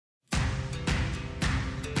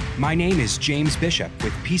My name is James Bishop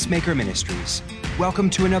with Peacemaker Ministries. Welcome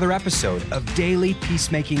to another episode of Daily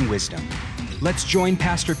Peacemaking Wisdom. Let's join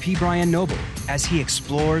Pastor P. Brian Noble as he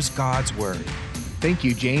explores God's Word. Thank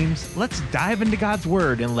you, James. Let's dive into God's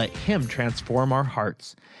Word and let Him transform our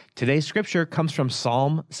hearts. Today's scripture comes from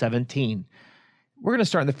Psalm 17. We're going to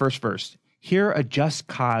start in the first verse. Hear a just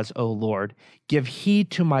cause, O Lord. Give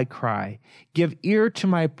heed to my cry. Give ear to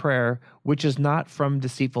my prayer, which is not from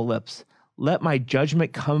deceitful lips. Let my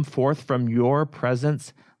judgment come forth from your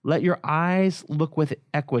presence. Let your eyes look with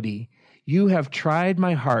equity. You have tried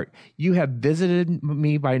my heart. You have visited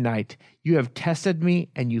me by night. You have tested me,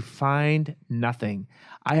 and you find nothing.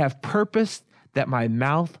 I have purposed that my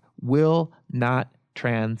mouth will not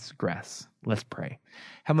transgress. Let's pray.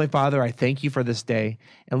 Heavenly Father, I thank you for this day.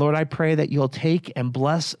 And Lord, I pray that you'll take and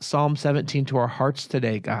bless Psalm 17 to our hearts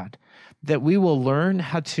today, God, that we will learn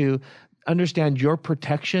how to understand your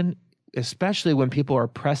protection, especially when people are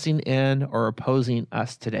pressing in or opposing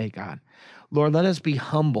us today, God. Lord, let us be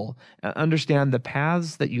humble and understand the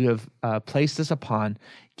paths that you have placed us upon.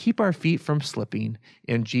 Keep our feet from slipping.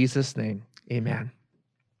 In Jesus' name, amen.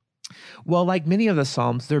 Well, like many of the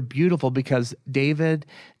Psalms, they're beautiful because David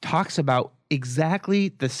talks about exactly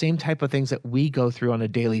the same type of things that we go through on a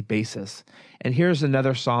daily basis. And here's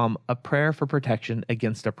another Psalm, a prayer for protection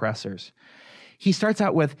against oppressors. He starts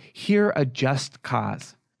out with, hear a just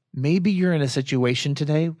cause. Maybe you're in a situation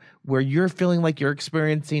today where you're feeling like you're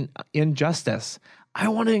experiencing injustice. I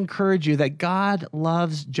want to encourage you that God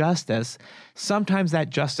loves justice. Sometimes that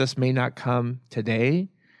justice may not come today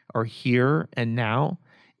or here and now.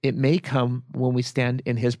 It may come when we stand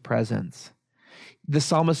in his presence. The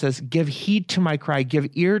psalmist says, give heed to my cry, give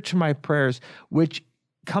ear to my prayers, which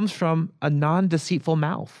comes from a non-deceitful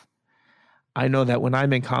mouth. I know that when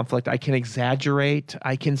I'm in conflict, I can exaggerate,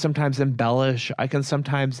 I can sometimes embellish, I can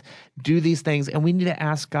sometimes do these things, and we need to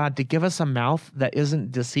ask God to give us a mouth that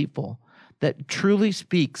isn't deceitful, that truly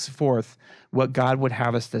speaks forth what God would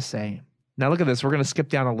have us to say. Now look at this, we're going to skip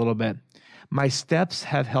down a little bit. My steps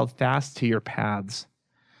have held fast to your paths.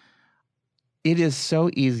 It is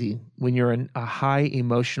so easy when you're in a high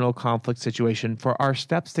emotional conflict situation for our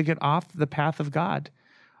steps to get off the path of God,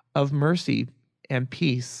 of mercy and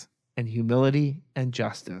peace and humility and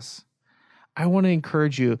justice. I want to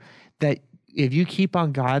encourage you that if you keep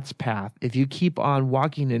on God's path, if you keep on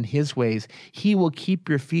walking in his ways, he will keep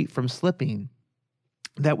your feet from slipping.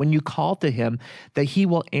 That when you call to him, that he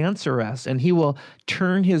will answer us and he will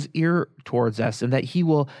turn his ear towards us and that he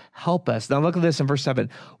will help us. Now look at this in verse 7.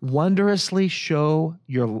 Wondrously show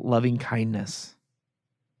your loving kindness.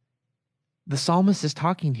 The psalmist is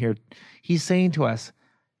talking here. He's saying to us,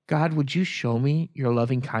 God, would you show me your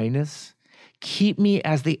loving kindness? Keep me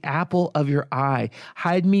as the apple of your eye.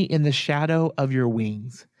 Hide me in the shadow of your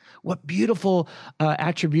wings. What beautiful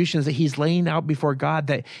attributions that he's laying out before God,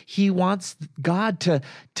 that he wants God to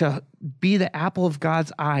be the apple of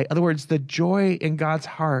God's eye. In other words, the joy in God's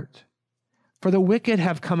heart. For the wicked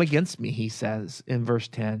have come against me, he says in verse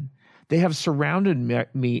 10. They have surrounded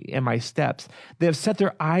me and my steps. They have set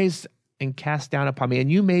their eyes and cast down upon me.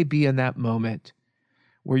 And you may be in that moment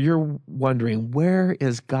where you're wondering, where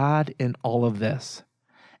is God in all of this?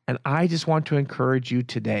 And I just want to encourage you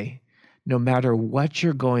today, no matter what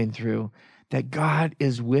you're going through, that God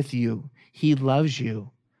is with you. He loves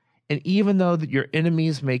you. And even though that your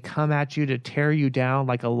enemies may come at you to tear you down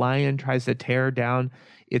like a lion tries to tear down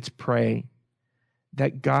its prey,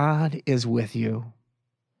 that God is with you.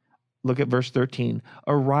 Look at verse 13.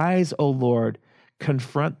 Arise, O Lord,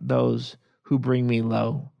 confront those who bring me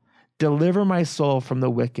low. Deliver my soul from the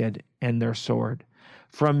wicked and their sword,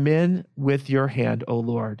 from men with your hand, O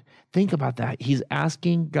Lord. Think about that. He's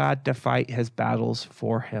asking God to fight his battles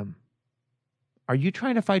for him. Are you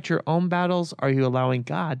trying to fight your own battles? Are you allowing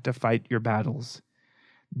God to fight your battles?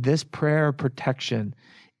 This prayer of protection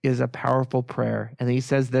is a powerful prayer. And he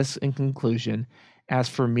says this in conclusion, as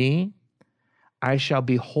for me, I shall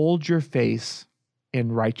behold your face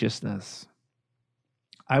in righteousness.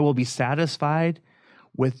 I will be satisfied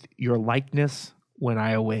with your likeness when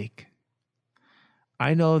I awake.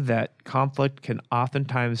 I know that conflict can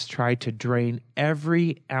oftentimes try to drain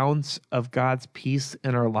every ounce of God's peace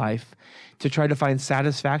in our life to try to find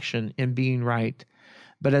satisfaction in being right.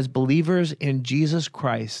 But as believers in Jesus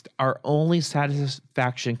Christ, our only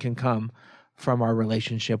satisfaction can come from our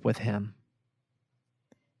relationship with him.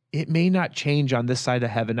 It may not change on this side of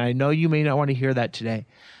heaven. I know you may not want to hear that today,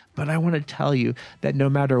 but I want to tell you that no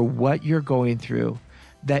matter what you're going through,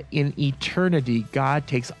 that in eternity, God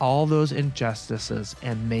takes all those injustices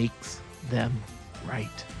and makes them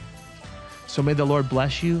right. So may the Lord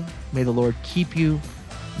bless you. May the Lord keep you.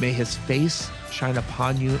 May his face shine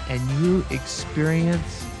upon you and you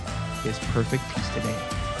experience His perfect peace today.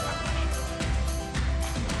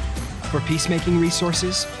 For peacemaking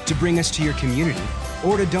resources, to bring us to your community,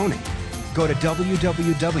 or to donate, go to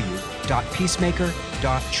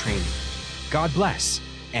www.peacemaker.training. God bless,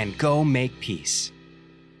 and go make peace.